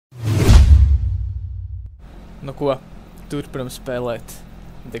Nu ko, turpinam spēlēt.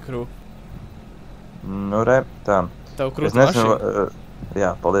 Kuru. Nu, re, tā. Tavu krūti mašīnu.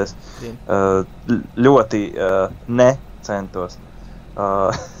 Jā, paldies. Ļoti necentos.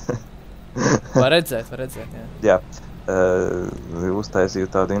 Var redzēt, jā. Jā. Uztaisīju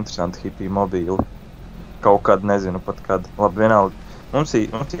tādu interesantu hipiju mobīlu. Kaut kad, nezinu pat kad. Labi, vienalga. Mums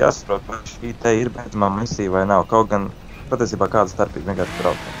jāsaprot, vai šī te ir beidzamā misija vai nav. Kaut gan, patiesībā kāda starpība vienkārši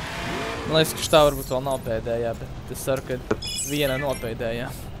braukt. Man liekas, ka šitā varbūt vēl nav pēdējā, bet es ceru, ka viena no pēdējā.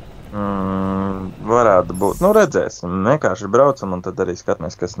 Varētu būt. Nu, redzēsim. Vienkārši braucam un tad arī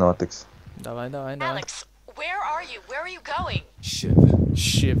skatāmies, kas notiks. Davai. Alex, where are you? Where are you going? Shiv.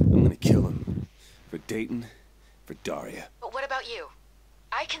 I'm gonna kill him. For Dayton, for Daria. But what about you?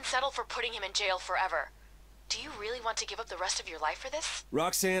 I can settle for putting him in jail forever. Do you really want to give up the rest of your life for this?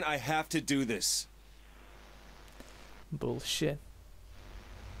 Roxanne, I have to do this. Bullshit.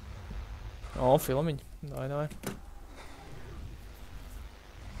 O, filmiņi. Davai.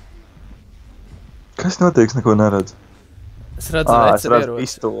 Kas notiek, neko neredzu? Es redzu ieroci.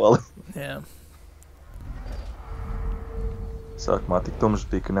 Pistoli. Jā. Sākumā tik tumšs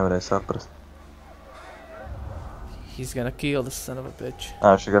bija, ka nevarēja saprast. He's gonna kill this son of a bitch.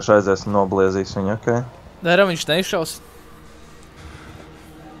 Viņš vienkārši aizies un nobliezīs viņu, okei? Dara, viņš neišaus.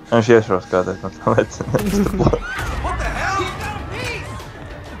 Viņš iešaus kādreiz no tā vecina.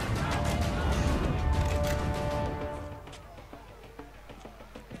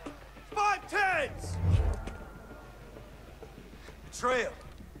 Betrayal.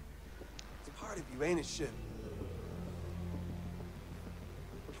 It's part of you, ain't it, Shiv?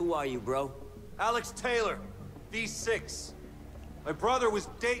 Who are you, bro? Alex Taylor, V6. My brother was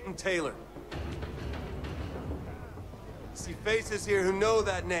Dayton Taylor. See faces here who know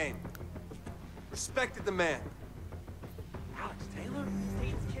that name. Respected the man. Alex Taylor?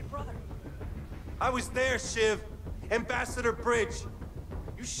 Dayton's kid brother. I was there, Shiv. Ambassador Bridge.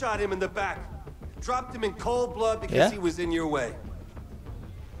 You shot him in the back. Dropped him in cold blood because he was in your way.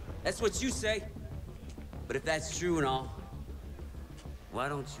 That's what you say. But if that's true and all, why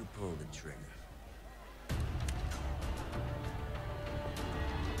don't you pull the trigger?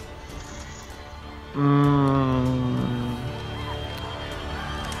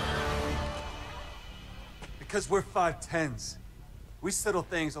 Because we're 5'10s. We settle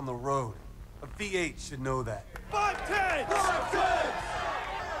things on the road. A V8 should know that. 5'10s! 5'10s!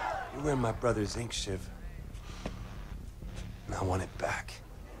 You were in my brother's ink, Shiv. And I want it back.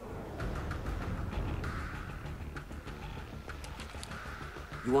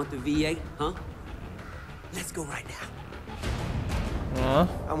 You want the V8, huh? Let's go right now.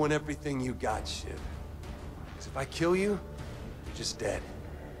 I want everything you got, Shiv. Because if I kill you, you're just dead.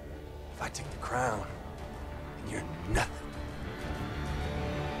 If I take the crown, then you're nothing.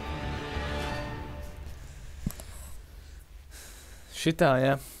 Šitā,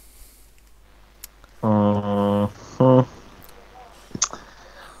 jā.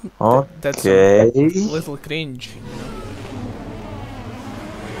 That's a little cringe.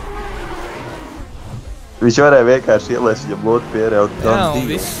 Viņš varēja vienkārši ielēst viņam lotu pieraukt. Jā, un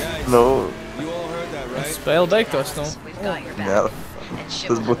viss. Nu. Spēle beigtos, nu. Jā.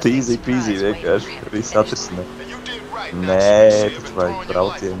 Tas būtu easy peasy vienkārši. Viss atrisinē. Nē, tas vajag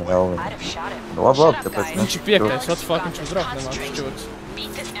braucienu vēl. Nu, labi, tāpēc ne. Viņš ir piektais, what the fuck, viņš uz braukt nemāk šķots.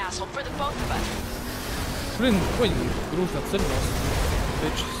 Blin, ko viņi grūžnāt ceļos?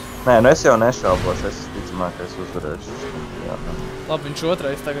 Nē, nu es jau nešaubos, es ticamākais uzvarēšu. Labi, viņš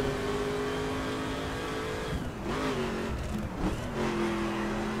otrais tagad.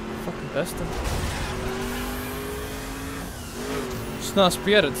 Fucking bestam. Es neesmu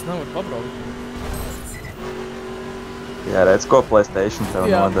pieredzis, nevar pabraukt. Jā, redz, ko PlayStation tev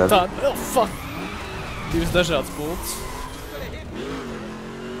nodara. Jā, tā, fuck. Divas dažādas pultas.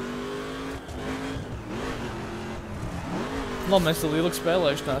 Labi, mēs vēl ilgi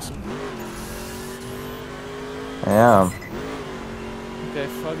spēlējuši neesam. Jā. Ok,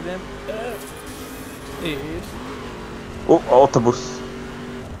 fuck them. Ir. Autobus.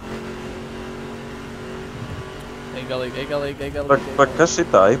 Ej galīgi. Kas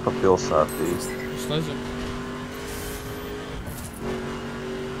šitā ir pa pilsētu īsti? Es nezinu.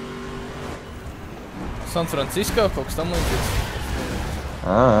 San Francisco, kaut kas tam līdzīgs.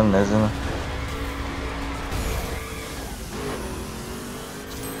 Nezinu.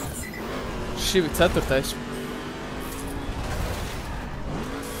 Šī bija 4.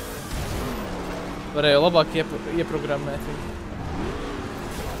 Varēja labāk ieprogrammēt viņu.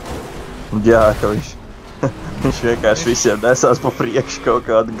 Jā, ka viņš vienkārši visiem nesās pa priekšu kaut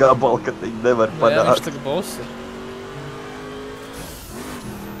kādu gabalu, ka viņi nevar panākt. Jā, viņš tagad boss ir.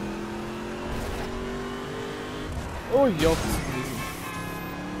 O, joks.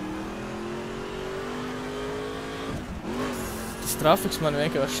 Tas trafiks man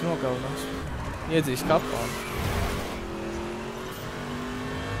vienkārši nogalinās. Iedzīs kapānu.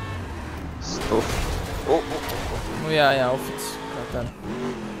 Stuf. Nu jā, oficis. Kā tā.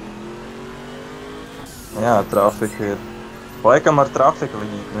 Jā, trafika ir. Laikam ar trafiku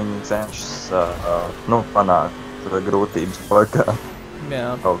viņi cenšas, panākt grūtības laikā.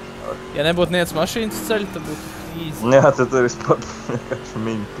 Jā. Ja nebūtu niec mašīnas ceļu, tad būtu easy. Jā, tad tur vispār vienkārši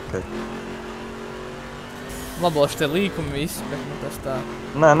miņi tikai. Laboši tie līkumi visi, bet nu tas tā.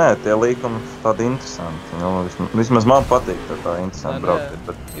 Nē, tie līkumi tādi interesanti. Nu, vismaz man patīk tā interesanti braukt.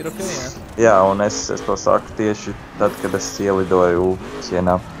 Bet... Ir ok, jā. Jā, un es to saku tieši tad, kad es ielidoju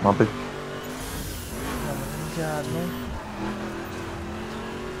sienā. Labi. Jā, nu.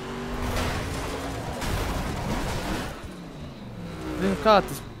 Zinu, kā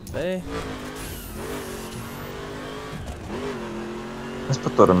tas bija? Es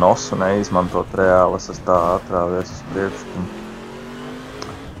pat tur nosu neizmantot reāli, es tā atrāvies uz priekšu.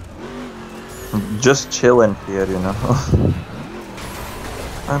 Just chilling here, you know.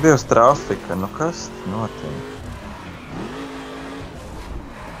 Ak, Dievs, trafika, nu kas notiek?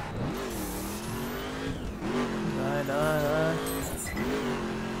 Dai.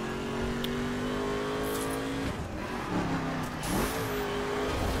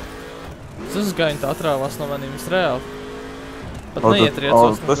 Es uzgāju, tā atrāvās no maniem visreāli. Pat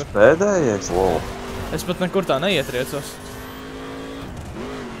neietriecos. Tu esi pēdējais, lol. Es pat nekur tā neietriecos.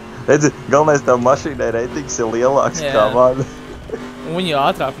 Redzi, galvenais tev mašīnai reitings ir lielāks kā man. Un viņi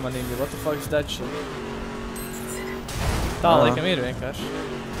ātrāk manīgi, what the fuck is that shit? Tā laikam ir vienkārši.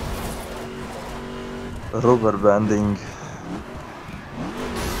 Rubberbanding.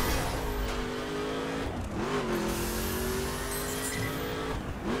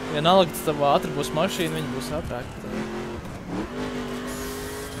 Vienalga, tas tev ātri būs mašīna, viņi būs ātrāk.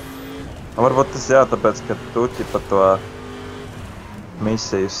 Varbūt tas jā, tāpēc, ka tu ķipa to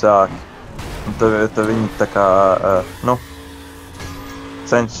misiju sāki. Un tad viņi tā kā,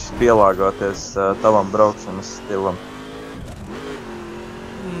 cenšas pielāgoties tavam braukšanas stilam.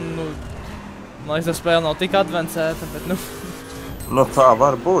 Nu, man liekas, tā spēle nav tik advancēta, bet nu... Nu tā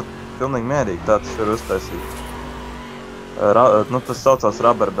var būt, pilnīgi mierīgi, tā tas var uztaisīt. Tas saucās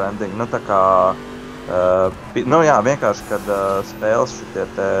rubberbanding, nu tā kā... vienkārši, kad spēles šitie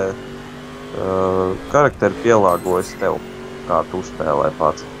te karakteri pielāgojas tev, kā tu spēlē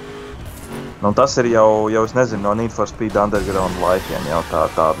pats. Nu tas ir jau es nezinu, no Need for Speed Underground laikiem jau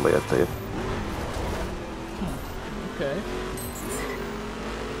tāda lieta ir. Okay.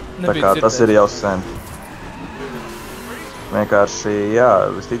 Tā kā tas ir jau sen. Vienkārši,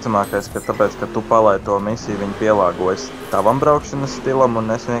 jā, visticamākais, ka tāpēc, ka tu palaid to misiju, viņi pielāgojas tavam braukšanas stilam,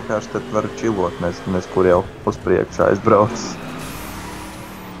 un es vienkārši tad varu čilot, nes kur jau uz priekšu aizbrauc.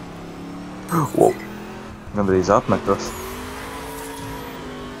 Wow. Gandrīz apmetos.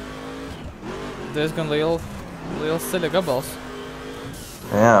 Diezgan liels ceļa gabals.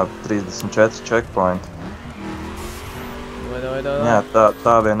 Jā, 34 checkpointi. Vai. Jā,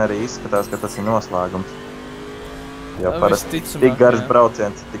 tā vien arī izskatās, ka tas ir noslēgums. Jo parasti tik garš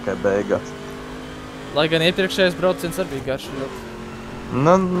brauciens ir tikai beigās. Lai gan iepriekšējais brauciens arī bija garš ļoti.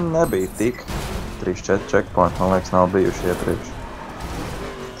 Nu, nebija tik. 3-4 checkpointi, man liekas, nav bijuši iepriekš.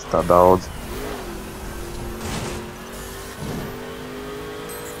 Tas tā daudz.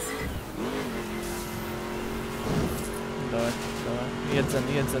 Davai. Iedzen.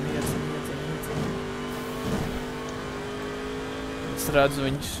 Es redzu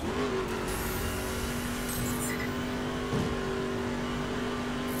viņus.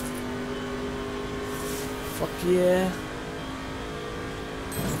 Fuck yeah.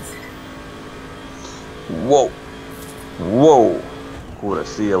 Wow. Kur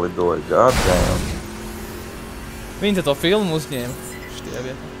es ielidoju, goddamn. Viņi te to filmu uzņēma šitajā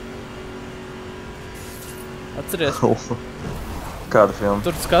vietā. Atceries? Kāda filma?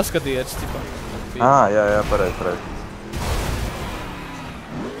 Tur tas kaskadieris, tipā. Jā, pareizi.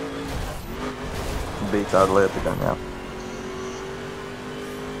 Bija tāda lieta gan, jā.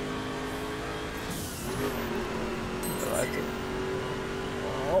 Davai tur.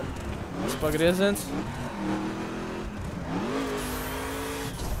 Tas pagrieziens.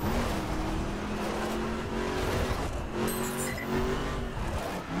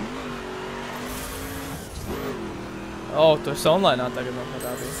 Tu esi onlineā tagad man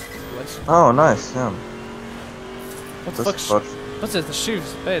parādījis. Nice, jā. Tas forši. Pacies, tas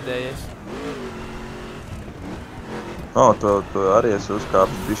šivs pēdējais. Tu arī esi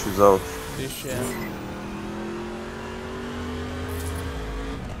uzkāpis bišķi uz augšu. Bišķi, jā.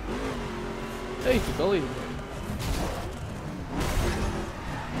 Ej, tu galīgi.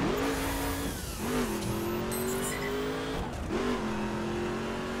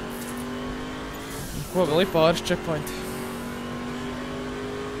 Ko vēl ir pāris checkpointi?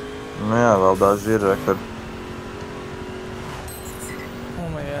 Nu jā, vēl daži ir rekordi. Oh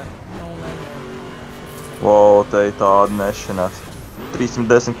my god. Wow, te ir tāda nešanās.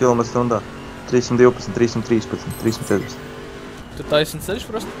 310 km/h. 312, 313, 314. Tu taisni ceļš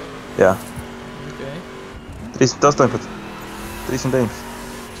prosti? Jā. Ok. 318, 319,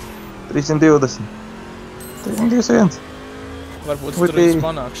 320, 321. Varbūt es tur visu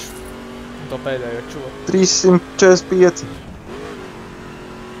panākšu. Un to pēdējo čoku. 345.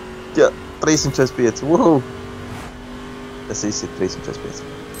 Jā, 345. Wow. Es izsitu 345.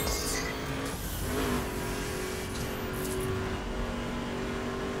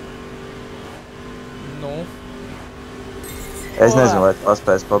 Nu. Es nezinu, vai tu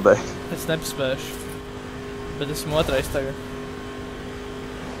paspēsi pabeigt. Es nepaspēšu. Bet esmu otrais tagad.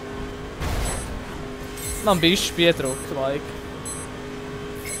 Man bišķi pietrūkt laika.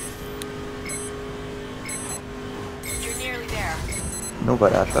 You're nearly there. Nu,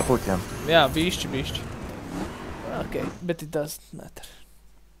 varētu tā būt, jā. Jā, bišķi. Ok, bet it doesn't matter.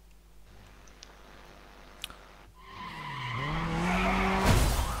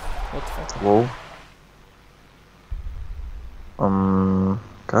 What the fuck? Wow.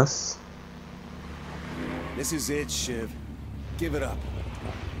 Kas? This is it, Shiv. Give it up.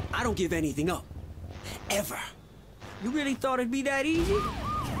 I don't give anything up. Ever. You really thought it'd be that easy?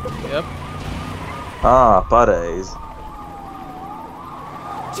 Yep. Pareizi.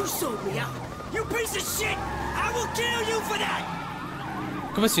 You sold me out. You piece of shit! I will kill you for that!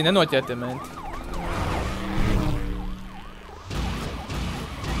 Kāpēc viņi nenoķēr tie menti?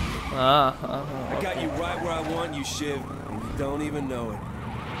 I got you right where I want you, Shiv, and you don't even know it.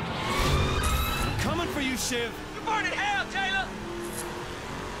 I'm coming for you, Shiv! You're burning hell, Taylor!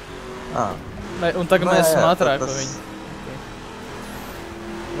 Un tagad mēs esam ātrāk pa tas- viņu. Okay.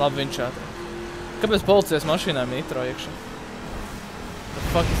 Labi, viņš ātrāk. Kāpēc policijas mašīnām nitro iekšā? The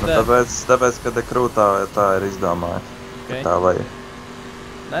fuck is that? Tāpēc, kad te krūtā tā ir izdomāja. Okay. Tā vajag.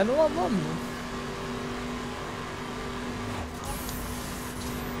 Nē, nu labi.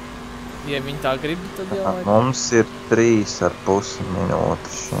 Ja viņi tā grib, tad jau vajag. Mums ir 3,5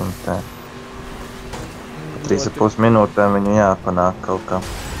 minūtes šim te. 3,5 minūtēm viņu jāpanāk kaut kā.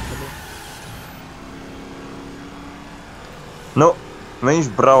 Nu, viņš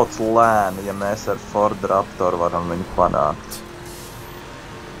brauc lēni, ja mēs ar Ford Raptor varam viņu panākt.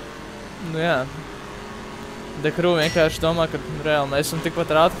 Nu jā. The Crew vienkārši domā, ka reāli mēs esam tikpat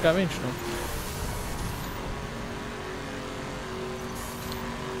ātri kā viņš, nu.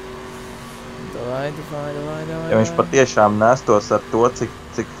 Davai. Ja viņš patiešām nestos ar to,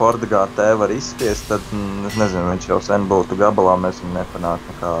 cik Ford GT var izspiest, tad, es nezinu, viņš jau sen būtu gabalā, mēs viņu nepanāk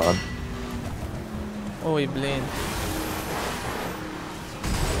nekādu. Ui, blīn.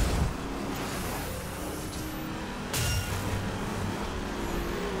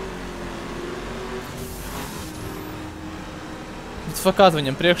 Bet kādu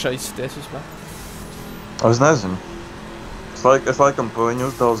viņam priekšā izsities vispār? Es nezinu. Es laikam pa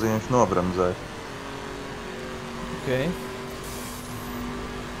viņu uzdauzīju, viņš nobremzēja. Okei.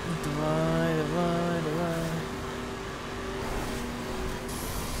 Davai.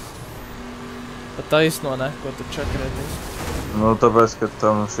 Pat taisno, ne? Ko tur čakarēties? Nu, tāpēc, ka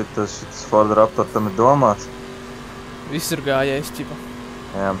tam šitas Ford Raptor tam ir domāts. Visur gājējis, ķipa.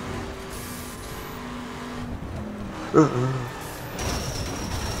 Jā.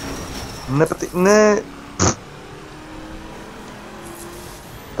 Nepatīk, nē!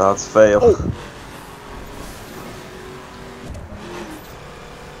 Tāds fail.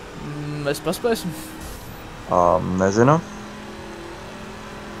 Mēs paspēsim? Nezinu.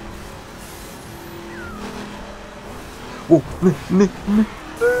 Ne.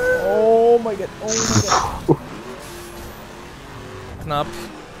 Oh my god. Knapi.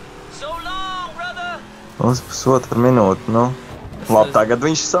 So long, brother! Mums pusotra minūte, nu. Labi, tagad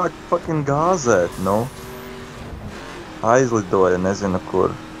viņš sāk fucking gāzēt, nu. Aizlidoja, nezinu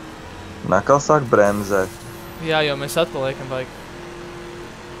kur. Nekal sāk bremzēt. Jā, jo mēs atpaliekam vajag.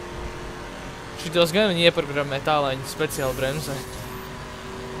 Šitos gan viņi ieprogrammē tā, lai viņi speciāli bremzē.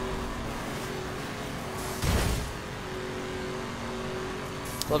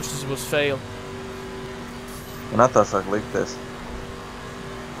 Labi, šis būs fail. Un atā sāk likties.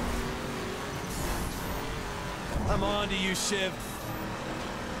 I'm on to you, Shiv.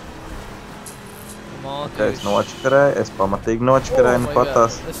 Ok, es nočakarēju, es pamatīgi nočakarēju, nu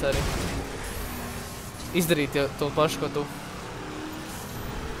patās. Es arī. Izdarīt jau to pašu, ko tu.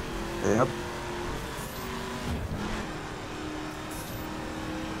 Jep.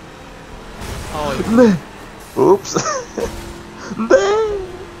 Oi. Ne! Ups! Nē!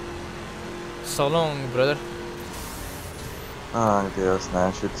 So long, brother. Dievs, nē,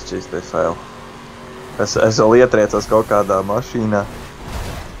 šitas čīstai fail. Es vēl ietriecos kaut kādā mašīnā.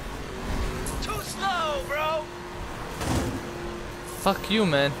 Too slow, bro! Fuck you,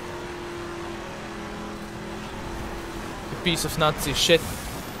 man. You piece of Nazi shit.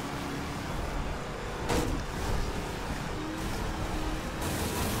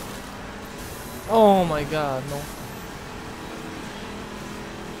 Oh my god, no.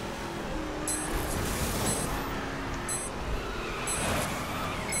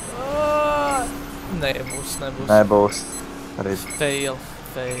 Nebūs. Nebūs. Arī Fail.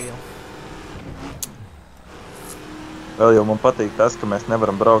 vēl jau man patīk tas, ka mēs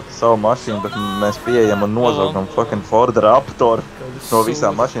nevaram braukt ar savu mašīnu, bet mēs pieejam un nozaugam fucking Ford Raptoru no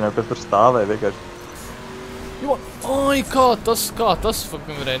visām mašīnām, kas tur stāvēja vienkārši. Jo, ai, kā tas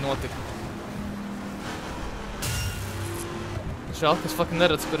fucking varēja notikt? Žēl, kas fucking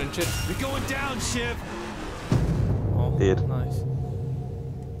neredz, kur viņš ir. We're going down, ship. Oh, Ir. nice.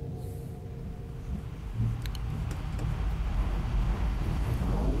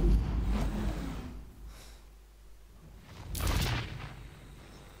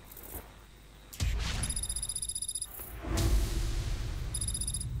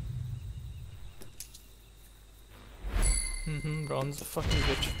 Ron's a fucking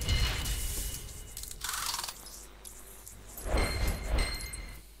bitch.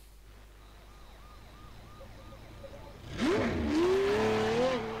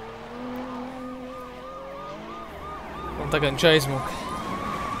 Un tagad viņš aizmuka.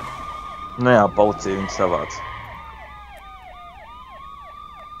 Nu jā, policija viņu savāc.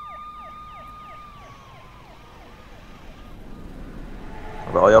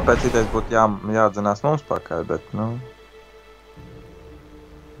 Vēl jau pēc idejas būtu jādzenās mums pakaļ, bet, nu...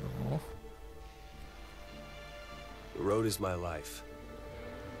 The road is my life.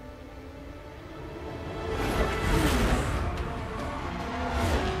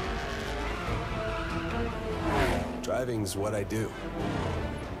 Driving's what I do.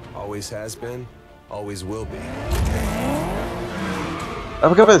 Always has been, always will be.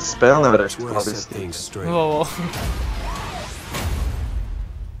 Kāpēc spēle nevarēšu Where I set paldies? things straight. Wow.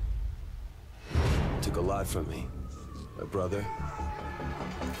 Took a lot from me. A brother.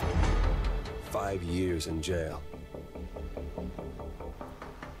 5 years in jail.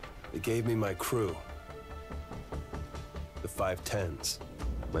 They gave me my crew. The 510s.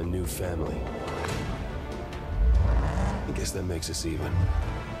 My new family. I guess that makes us even.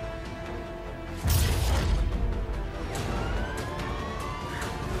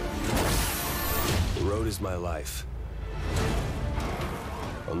 The road is my life.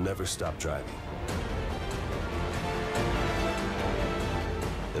 I'll never stop driving.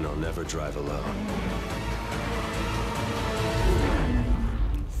 And I'll never drive alone.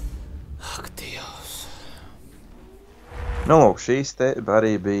 Ak, Dievs. Nu, lūk, šīs te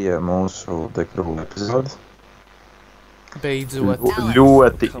arī bija mūsu dekru epizode. Beidzot.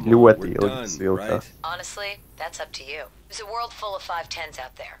 Ļoti ilgas vilkās. Honestly, that's up to you. There's a world full of 510s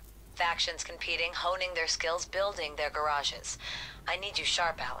out there. Factions competing, honing their skills, building their garages. I need you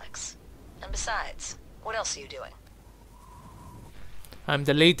sharp, Alex. And besides, what else are you doing? I'm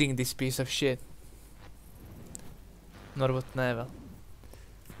deleting this piece of shit. Varbūt ne vēl.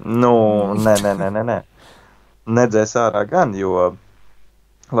 Nu, nē. Nedzēs ārā gan, jo...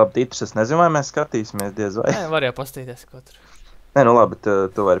 Labi, titrus es nezinu, vai mēs skatīsimies diez vai. Nē, var jau pastīties katru. Nē, nu labi,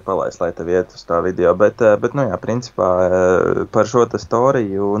 tu vari palaist, lai tev iet uz tā video, bet nu jā, principā par šo te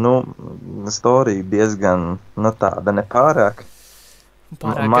storiju, nu, storiju diezgan, nu tāda nepārāk.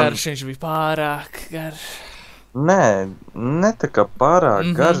 Pārāk garš, viņš bija pārāk garš. Nē, ne tā kā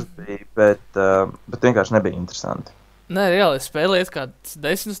pārāk garš bija, bet vienkārši nebija interesanti. Nē, reāli, spēlēt kāds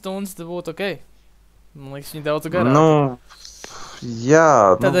 10 stundas, tad būtu ok. Man liekas, viņi daudz garāk. Nu,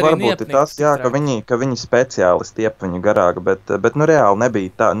 jā, nu varbūt ir tas, jā, ka viņi speciālisti iep viņu garāk, bet nu reāli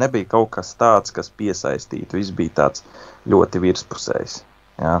nebija kaut kas tāds, kas piesaistītu. Viss bija tāds ļoti virspusējs,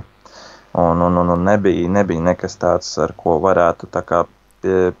 jā. Un nebija nekas tāds, ar ko varētu tā kā,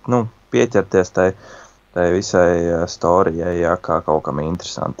 nu, pieķerties tai visai storijai, jā, kā kaut kam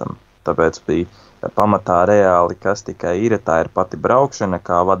interesantam. Tāpēc bija pamatā reāli, kas tikai ir, tā ir pati braukšana,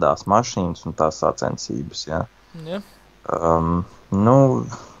 kā vadās mašīnas un tās sacensības, jā. Jā. Nu,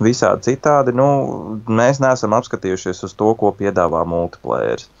 visādi citādi, nu, mēs neesam apskatījušies uz to, ko piedāvā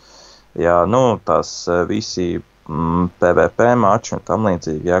multiplayers. Jā, nu, tās visi PvP mači un tam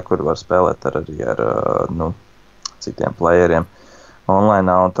līdzīgi, jā, kur var spēlēt arī ar, nu, citiem playeriem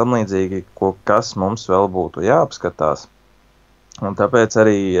online un tam līdzīgi, kas mums vēl būtu jāapskatās. Un tāpēc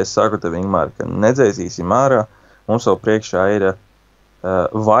arī es saku tev, Ingmār, ka nedzēsīsim ārā, mums vēl priekšā ir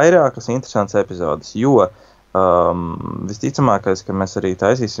vairākas interesantas epizodes, jo visticamākais, ka mēs arī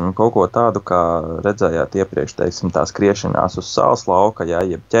taisīsim kaut ko tādu, kā redzējāt iepriekš, teiksim, tā skriešanās uz saules lauka, jā,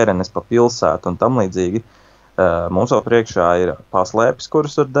 jeb ķerenes pa pilsētu un tam līdzīgi. Mums vēl priekšā ir paslēpes,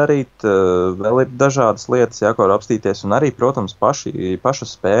 kuras var darīt, vēl ir dažādas lietas, jā, ko var apstīties, un arī, protams, pašu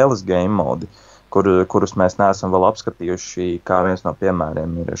spēles game modi, kurus mēs neesam vēl apskatījuši, kā viens no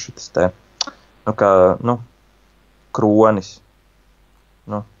piemēriem ir šitas te, kronis.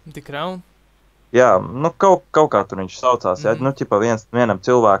 Tik raun? Jā, kaut kā tur viņš saucās, jā, vienam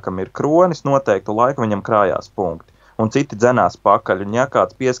cilvēkam ir kronis, noteiktu laiku viņam krājās punkti. Un citi dzenās pakaļ, un ja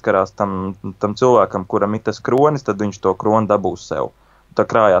kāds pieskarās tam cilvēkam, kuram ir tas kronis, tad viņš to kroni dabūs sev. Tā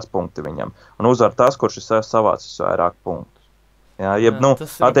krājās punkti viņam. Un uzvar tas, kurš ir savācis vairāk punktus. Jā,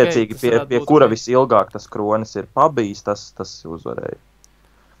 attiecīgi pie kura visilgāk tas kronis ir pabijis, tas uzvarēja.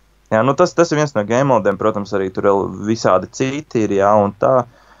 Jā, tas ir viens no game modiem, protams, arī tur vēl visādi citi ir, jā, un tā.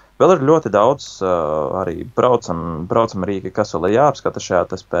 Vēl ir ļoti daudz arī braucam rīki, kas vēl ir jāapskata šajā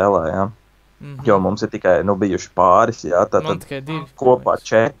te spēlē, jā. Jo mums ir tikai, bijuši pāris, jā, tātad kopā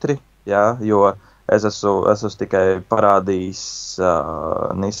 4, jā, jo es esmu tikai parādījis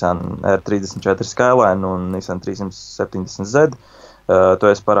Nissan R34 Skyline un Nissan 370Z, to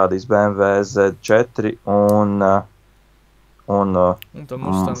es parādījis BMW Z4 un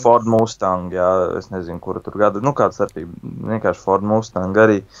Ford Mustang, jā, es nezinu, kura tur gada, kāda starpība, vienkārši Ford Mustang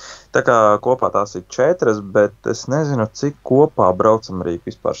arī. Tā kā kopā tās ir 4, bet es nezinu, cik kopā braucam rīku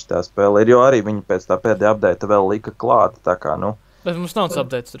vispār šitā spēle ir, jo arī viņi pēc tā pēdējā update vēl lika klāta, tā kā, Bet mums nav tas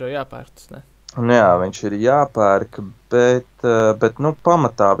updates, tur jau jāpērtas, ne? Jā, viņš ir jāpērk, bet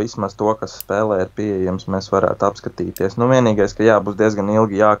pamatā vismaz to, kas spēlē ir pieejams, mēs varētu apskatīties. Vienīgais, ka būs diezgan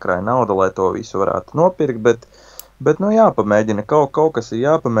ilgi jākrāj nauda, lai to visu varētu nopirkt, bet jāpamēģina, kaut kas ir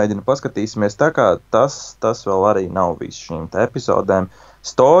jāpamēģina, paskatīsimies, tā kā tas vēl arī nav visu šīm te epizodēm.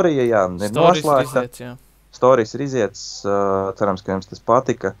 Storija, jā, ir noslēgta. Storijas ir iziets, cerams, ka jums tas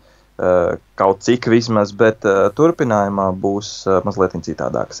patika, kaut cik vismaz, bet turpinājumā būs mazliet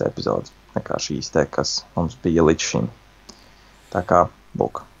citādākas epizodes, nekā šīs te, kas mums bija līdz šim. Tā kā,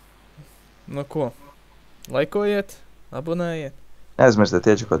 lūk. Ko? Laikojiet, abonējiet. Neaizmirstiet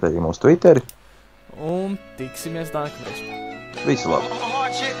iečakot arī mūsu Twitteri. Un tiksimies nākamreiz. Visu labu!